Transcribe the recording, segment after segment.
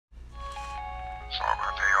So on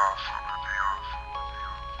my day off.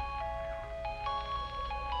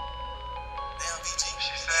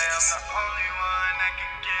 She say I'm the only one that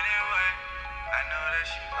can get it wet. I know that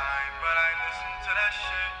she fine, but I listen to that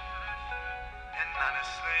shit. And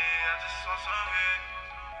honestly, I just want some hit.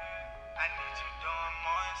 I need you doing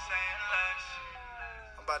more and saying less.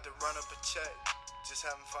 I'm about to run up a check, just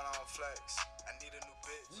having fun on flex. I need a new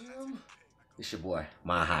bitch. It's your boy,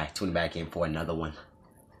 Mile High, tuning back in for another one.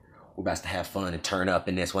 We're about to have fun and turn up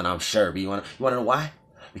in this one, I'm sure. But you wanna know why?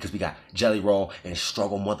 Because we got Jelly Roll and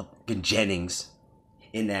Struggle motherfucking Jennings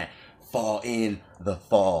in that Fall in the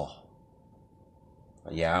Fall.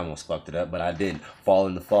 Yeah, I almost fucked it up, but I didn't. Fall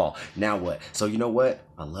in the Fall. Now what? So you know what?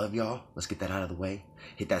 I love y'all. Let's get that out of the way.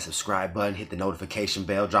 Hit that subscribe button, hit the notification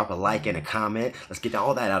bell, drop a like and a comment. Let's get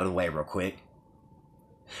all that out of the way real quick.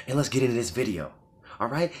 And let's get into this video.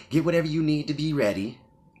 Alright? Get whatever you need to be ready.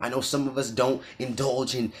 I know some of us don't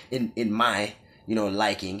indulge in my,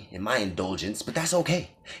 liking, in my indulgence, but that's okay.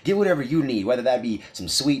 Get whatever you need, whether that be some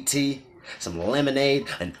sweet tea, some lemonade,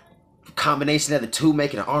 a combination of the two,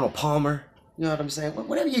 making an Arnold Palmer. You know what I'm saying?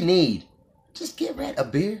 Whatever you need. Just get ready. A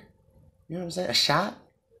beer. You know what I'm saying? A shot.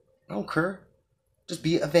 I don't care. Just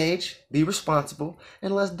be of age, be responsible,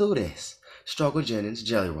 and let's do this. Struggle Jennings,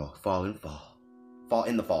 Jelly Roll, Fall in Fall. Fall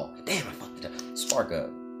in the Fall. Damn, I fucked it up. Spark up.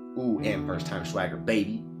 Ooh, and first time swagger,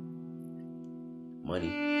 baby.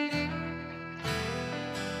 Money.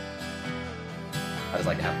 I just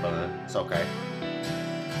like to have fun. It's okay.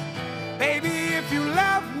 Baby, if you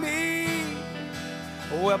love me,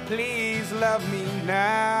 well, please love me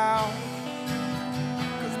now.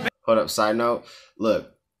 Hold up, side note.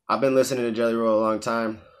 Look, I've been listening to Jelly Roll a long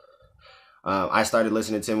time. I started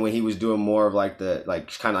listening to him when he was doing more of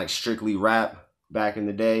kind of strictly rap back in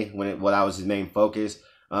the day when that was his main focus.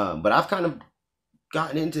 But I've kind of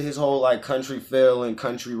gotten into his whole country feel and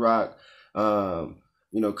country rock,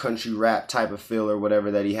 country rap type of feel or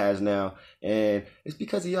whatever that he has now. And it's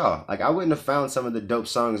because of y'all. I wouldn't have found some of the dope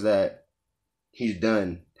songs that he's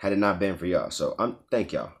done had it not been for y'all. So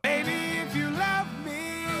thank y'all. Baby, if you love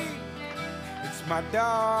me, it's my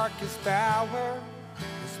darkest hour.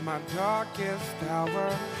 It's my darkest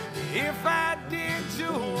hour. If I did you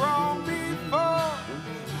wrong before,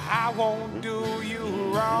 I won't do you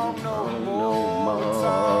wrong no more. It's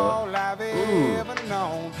all I've ever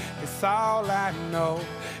known. It's all I know.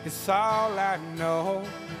 It's all I know.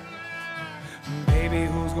 Baby,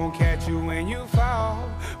 who's gonna catch you when you fall?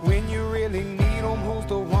 When you really need them, who's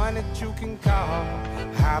the one that you can call?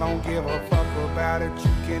 I don't give a fuck about it,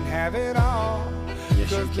 you can have it all.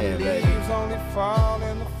 Yes, you can, baby. Leaves only fall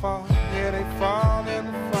in the fall. Yeah, they fall in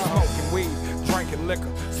the fall. Smoking weed, drinking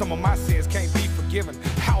liquor. Some of my sins can't be forgiven.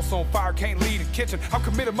 House on fire, can't leave the kitchen. I'm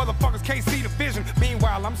committed, motherfuckers can't see the vision.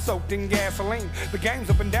 Meanwhile, I'm soaked in gasoline. The game's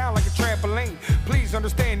up and down like a trampoline. Please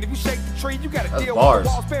understand, if you shake the tree, you gotta deal with the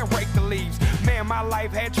walls, bear rake the leaves. Man, my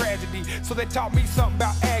life had tragedy, so that taught me something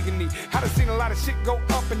about agony. I done seen a lot of shit go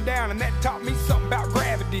up and down, and that taught me something about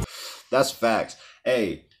gravity. That's facts.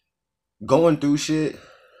 Hey, going through shit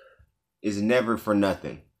is never for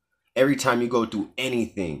nothing. Every time you go through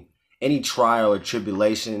anything, any trial or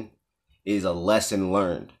tribulation is a lesson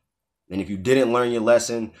learned. And if you didn't learn your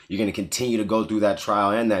lesson, you're going to continue to go through that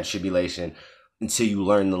trial and that tribulation until you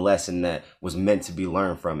learn the lesson that was meant to be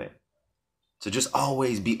learned from it. So just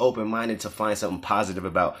always be open-minded to find something positive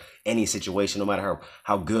about any situation, no matter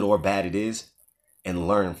how good or bad it is, and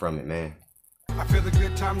learn from it, man. I feel the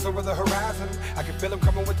good times over the horizon. I can feel them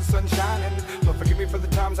coming with the sun shining. Lord, forgive me for the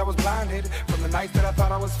times I was blinded, from the nights that I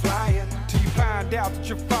thought I was flying, till you find out that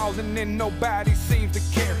you're falling and nobody seems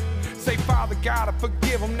to care. Say, Father God, I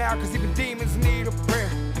forgive them now, cause even demons need a prayer.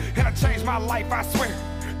 And I changed my life, I swear.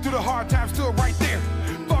 Through the hard times, stood right there.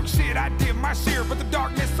 Fuck shit, I did my share, but the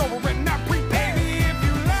darkness over and I prepared. Baby, if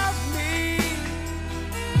you love me,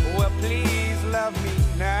 well, please love me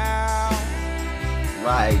now.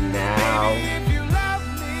 Right now. Baby, if you love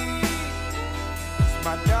me, it's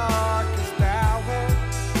my darkest hour.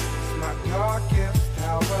 It's my darkest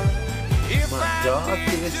hour. If My I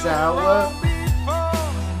darkest did you hour. wrong before,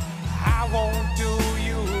 I won't do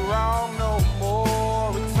you wrong no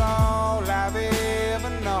more. It's all I've ever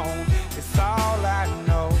known. It's all I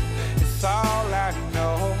know. It's all I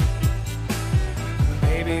know.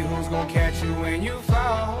 Baby, who's gonna catch you when you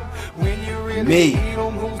fall? When you really need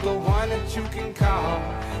them, who's the one that you can call?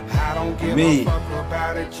 I don't give a fuck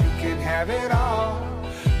about it, you can have it all.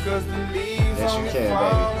 Cause the leaves only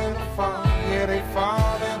fall in the fall. Yeah, they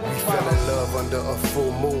fall in the fall. We fell in love under a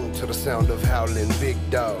full moon to the sound of howling big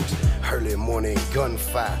dogs. Early morning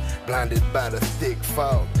gunfire, blinded by the thick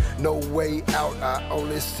fog. No way out, I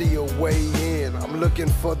only see a way in. I'm looking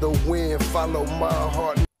for the wind, follow my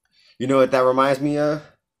heart. You know what that reminds me of?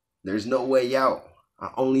 There's no way out.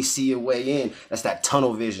 I only see a way in. That's that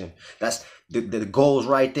tunnel vision. That's the goal's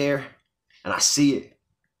right there, and I see it.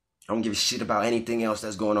 I don't give a shit about anything else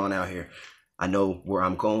that's going on out here. I know where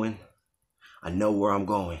I'm going. I know where I'm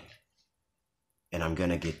going. And I'm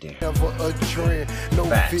gonna get there. Never a trend, no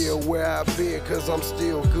Facts. fear where I've been, cause I'm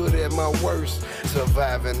still good at my worst.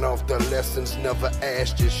 Surviving off the lessons, never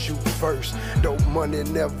asked, just shoot first. Dope money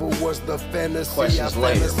never was the fantasy. Questions I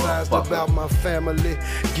later, fantasized motherfucker. about my family,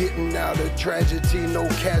 getting out of tragedy, no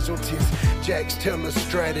casualties. Jacks tell a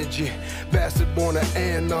strategy, bastard born of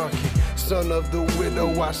anarchy. Son of the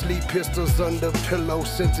widow, I sleep pistols under pillow.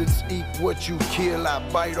 Sentence, eat what you kill, I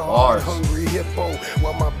bite a hard, Bars. hungry hippo.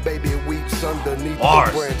 While my baby weeps underneath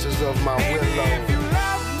Bars. the branches of my willow.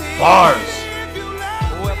 Bars.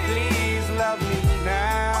 Well, please love me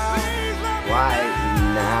now. Right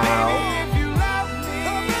now. If you love me,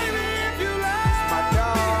 it's my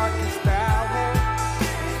darkest hour.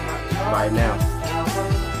 It's my darkest Right now.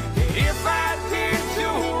 If I did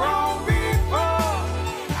you wrong before,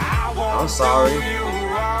 I won't I'm sorry. do you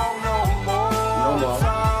wrong no more. No more.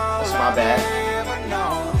 That's my bad.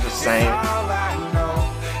 Just saying. It's all I know.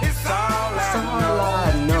 It's all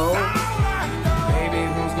I know. Baby,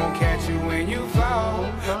 who's gonna catch you when you fall?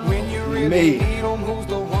 When you really Me. need 'em, who's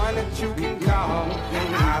the one that you can call?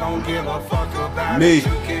 I don't give a fuck about Me. it.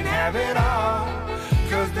 You can have it all.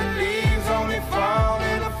 Cause the leaves only fall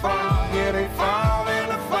in the fall. Yeah, they fall in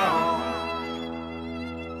the fall.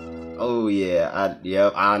 Oh yeah,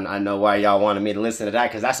 I know why y'all wanted me to listen to that,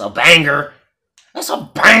 because that's a banger. That's a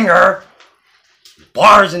banger.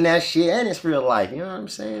 Bars in that shit, and it's real life. You know what I'm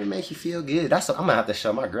saying? It makes you feel good. I'm gonna have to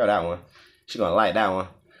show my girl that one. She gonna like that one.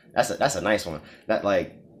 That's a nice one.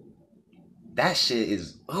 That shit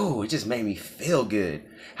is, it just made me feel good.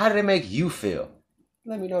 How did it make you feel?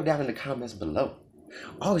 Let me know down in the comments below.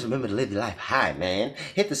 Always remember to live your life high, man.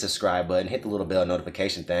 Hit the subscribe button, hit the little bell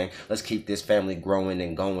notification thing. Let's keep this family growing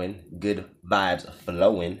and going. Good vibes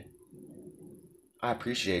flowing. I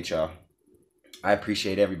appreciate y'all. I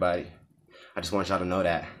appreciate everybody. I just want y'all to know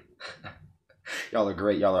that. Y'all are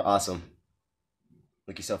great. Y'all are awesome.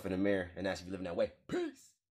 Look yourself in the mirror and ask if you're living that way. Peace.